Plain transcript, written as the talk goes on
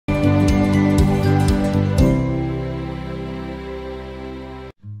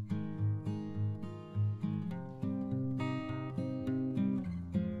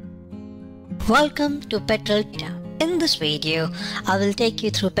Welcome to Petrel. In this video, I will take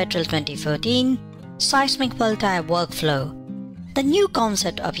you through Petrel 2014 Seismic Multi Workflow. The new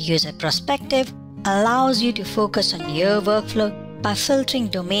concept of user perspective allows you to focus on your workflow by filtering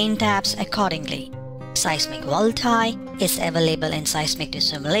domain tabs accordingly. Seismic Multi is available in Seismic to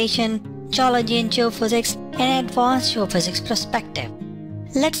Simulation, Geology and Geophysics, and Advanced Geophysics Perspective.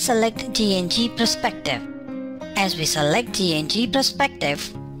 Let's select G&G Perspective. As we select G&G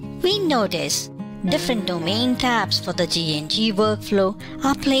Perspective, we notice different domain tabs for the G&G workflow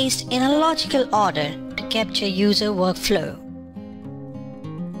are placed in a logical order to capture user workflow.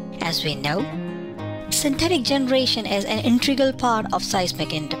 As we know, synthetic generation is an integral part of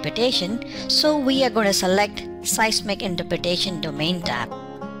seismic interpretation, so we are going to select Seismic Interpretation Domain tab.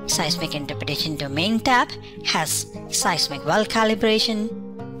 Seismic Interpretation Domain tab has seismic well calibration,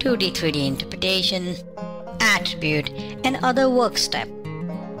 2D 3D interpretation, attribute, and other work steps.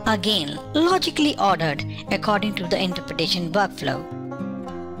 Again, logically ordered according to the interpretation workflow.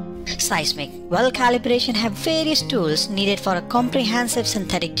 Seismic well calibration have various tools needed for a comprehensive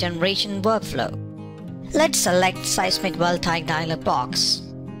synthetic generation workflow. Let's select Seismic Well Type dialog box.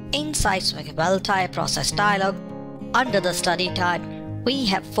 In Seismic Well Type process dialog, under the study type, we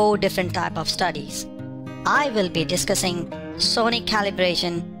have 4 different types of studies. I will be discussing sonic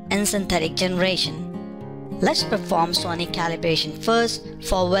calibration and synthetic generation. Let's perform sonic calibration first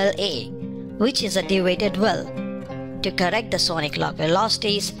for well A, which is a deviated well, to correct the sonic log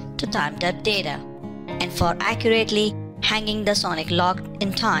velocities to time depth data, and for accurately hanging the sonic log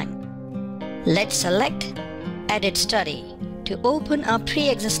in time. Let's select Edit Study to open a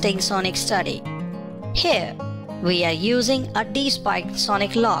pre-existing sonic study. Here, we are using a despiked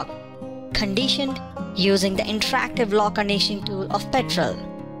sonic log, conditioned using the interactive log conditioning tool of Petrel.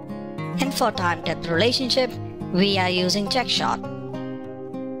 And for time depth relationship, we are using checkshot.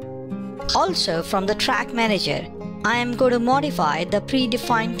 Also from the track manager, I am going to modify the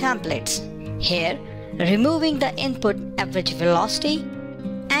predefined templates. Here, removing the input average velocity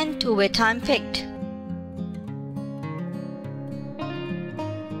and two-way time picked.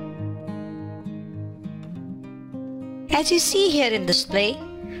 As you see here in display,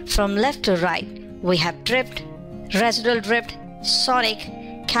 from left to right, we have drift, residual drift, sonic,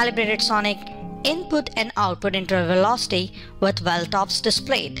 calibrated sonic, input and output interval velocity with well tops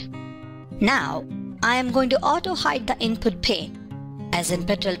displayed. Now, I am going to auto hide the input pane. As in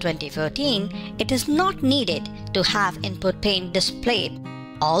Petrel 2014, it is not needed to have input pane displayed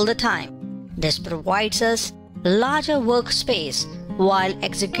all the time. This provides us larger workspace while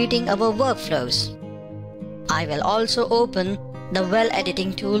executing our workflows. I will also open the well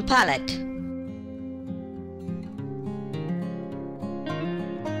editing tool palette.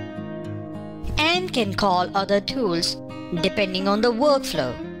 And can call other tools depending on the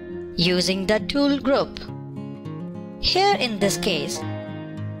workflow using the tool group. Here in this case,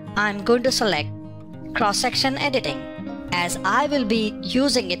 I am going to select cross-section editing as I will be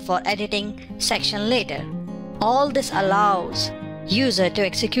using it for editing section later. All this allows user to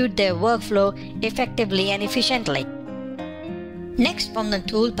execute their workflow effectively and efficiently. Next, from the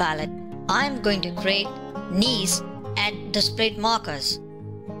tool palette, I am going to create knees and displayed markers.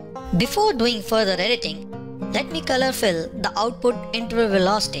 Before doing further editing, let me color fill the output interval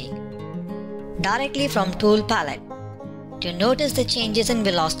velocity directly from tool palette to notice the changes in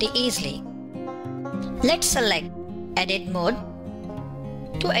velocity easily. Let's select edit mode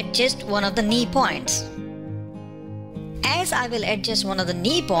to adjust one of the knee points. As I will adjust one of the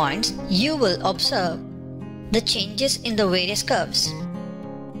knee points, you will observe the changes in the various curves.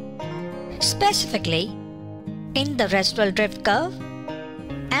 Specifically, in the residual drift curve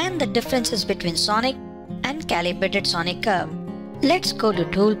and the differences between sonic and calibrated sonic curve. Let's go to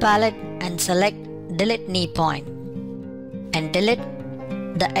tool palette and select delete knee point and delete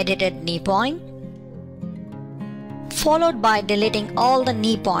the edited knee point, followed by deleting all the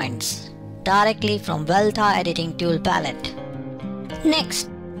knee points directly from Welta editing tool palette. Next,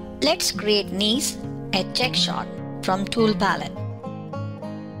 let's create knees at checkshot from tool palette.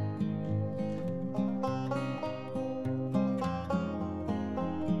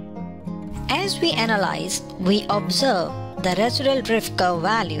 As we analyze, we observe the residual drift curve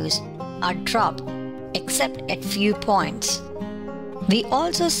values are dropped except at few points. We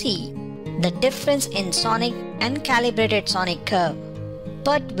also see the difference in sonic and calibrated sonic curve,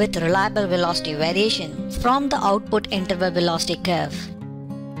 but with reliable velocity variation from the output interval velocity curve.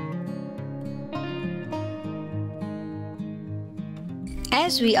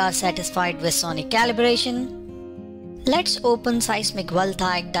 As we are satisfied with sonic calibration, let's open Seismic Well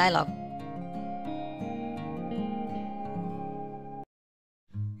Type dialog.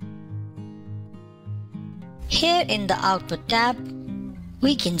 Here in the Output tab,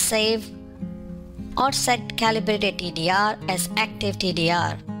 we can save or set calibrated TDR as active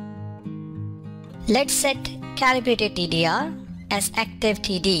TDR. Let's set calibrated TDR as active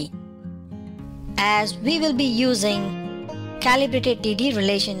TD, as we will be using calibrated TD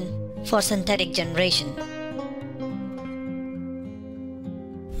relation for synthetic generation.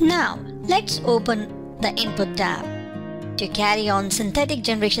 Now let's open the Input tab to carry on synthetic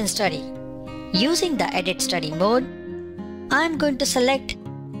generation study. Using the Edit Study mode, I am going to select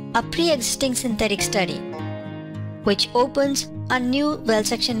a pre-existing synthetic study, which opens a new well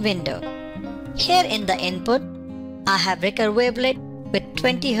section window. Here in the input, I have Ricker wavelet with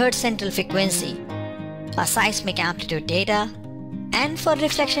 20 Hz central frequency, a seismic amplitude data, and for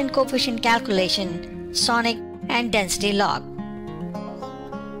reflection coefficient calculation, sonic and density log.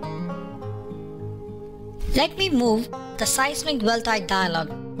 Let me move the seismic well type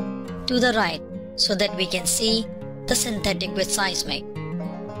dialog to the right so that we can see the synthetic with seismic.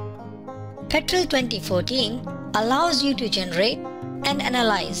 Petrel 2014 allows you to generate and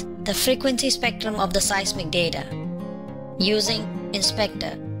analyze the frequency spectrum of the seismic data using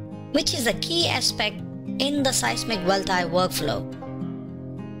Inspector, which is a key aspect in the seismic well type workflow.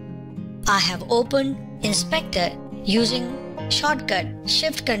 I have opened Inspector using shortcut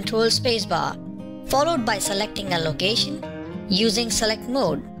Shift Control Spacebar, followed by selecting a location using Select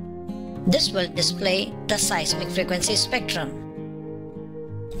mode. This will display the seismic frequency spectrum.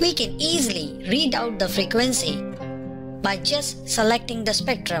 We can easily read out the frequency by just selecting the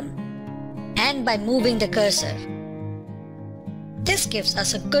spectrum and by moving the cursor. This gives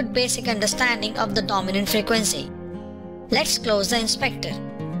us a good basic understanding of the dominant frequency. Let's close the inspector.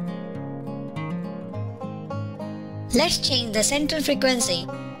 Let's change the central frequency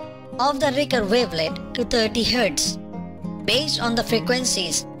of the Ricker wavelet to 30 Hz based on the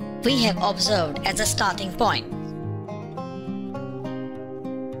frequencies we have observed as a starting point.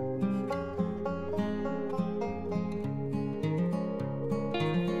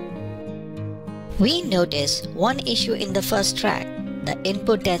 We notice one issue in the first track. The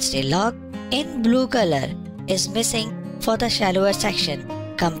input density log in blue color is missing for the shallower section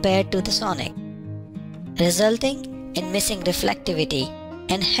compared to the sonic, resulting in missing reflectivity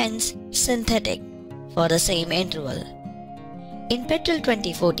and hence synthetic for the same interval. In Petrel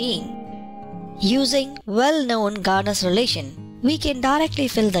 2014, using well-known Gardner's relation, we can directly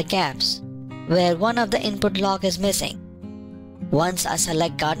fill the gaps where one of the input log is missing. Once I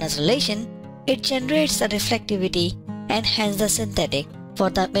select Gardner's relation, it generates the reflectivity and hence the synthetic for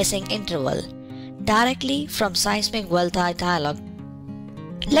the missing interval directly from seismic well type dialog.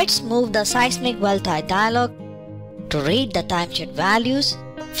 Let's move the seismic well type dialog to read the timeshift values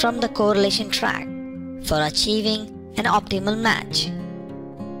from the correlation track for achieving an optimal match.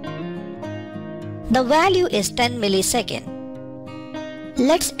 The value is 10 millisecond.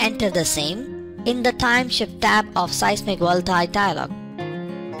 Let's enter the same in the timeshift tab of seismic well type dialog.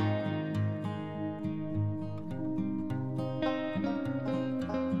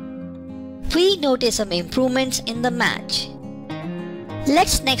 We notice some improvements in the match.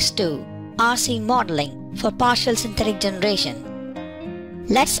 Let's next do RC modeling for partial synthetic generation.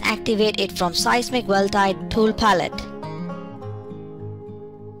 Let's activate it from Seismic Well Type tool palette.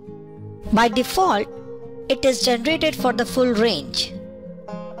 By default, it is generated for the full range.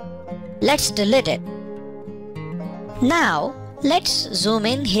 Let's delete it. Now, let's zoom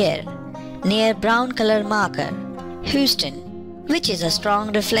in here near brown color marker, Houston, which is a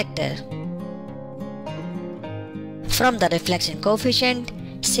strong reflector. From the reflection coefficient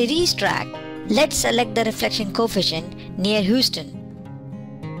series track, let's select the reflection coefficient near Houston.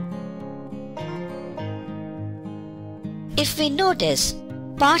 If we notice,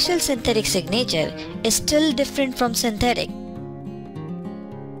 partial synthetic signature is still different from synthetic.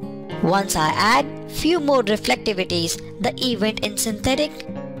 Once I add few more reflectivities, the event in synthetic,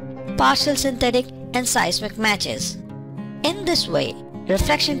 partial synthetic and seismic matches. In this way,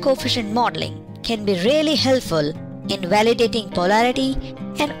 reflection coefficient modeling can be really helpful in validating polarity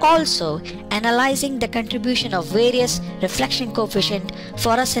and also analyzing the contribution of various reflection coefficient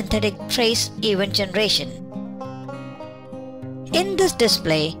for a synthetic trace event generation. In this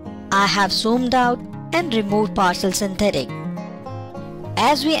display, I have zoomed out and removed partial synthetic.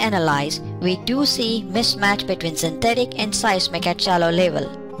 As we analyze, we do see mismatch between synthetic and seismic at shallow level,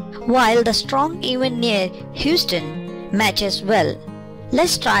 while the strong event near Houston matches well.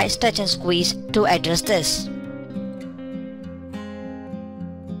 Let's try touch and squeeze to address this.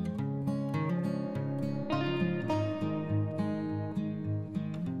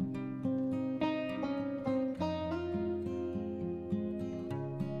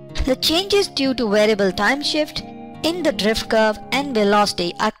 The changes due to variable time shift in the drift curve and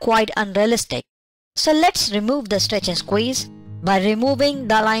velocity are quite unrealistic. So let's remove the stretch and squeeze by removing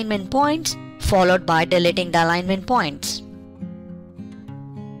the alignment points followed by deleting the alignment points.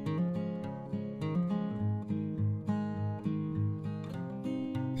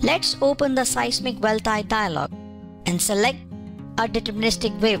 Let's open the Seismic well type dialog and select a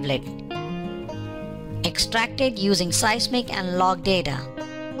deterministic wavelet, extracted using Seismic and log data.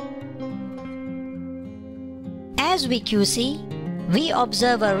 As we QC, we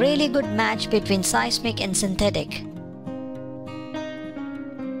observe a really good match between Seismic and synthetic.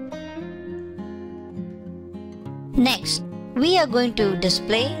 Next, we are going to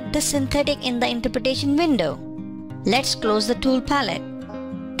display the synthetic in the interpretation window. Let's close the tool palette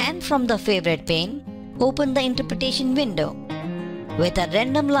and from the favorite pane, open the interpretation window with a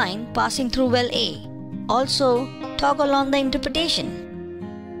random line passing through well A. Also, toggle on the interpretation.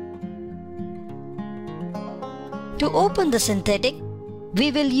 To open the synthetic,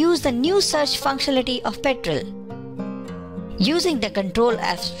 we will use the new search functionality of Petrel. Using the Ctrl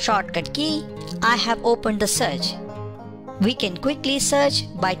F shortcut key, I have opened the search. We can quickly search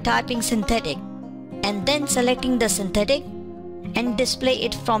by typing synthetic and then selecting the synthetic and display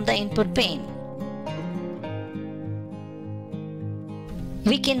it from the input pane.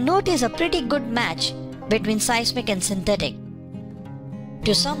 We can notice a pretty good match between Seismic and synthetic.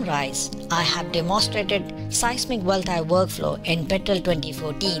 To summarize, I have demonstrated Seismic well type workflow in Petrel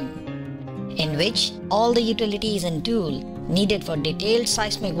 2014, in which all the utilities and tools needed for detailed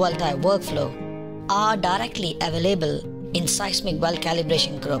Seismic well type workflow are directly available in Seismic well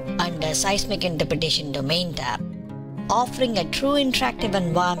calibration group under Seismic interpretation domain tab, offering a true interactive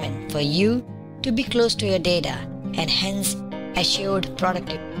environment for you to be close to your data and hence assured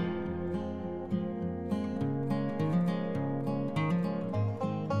productivity.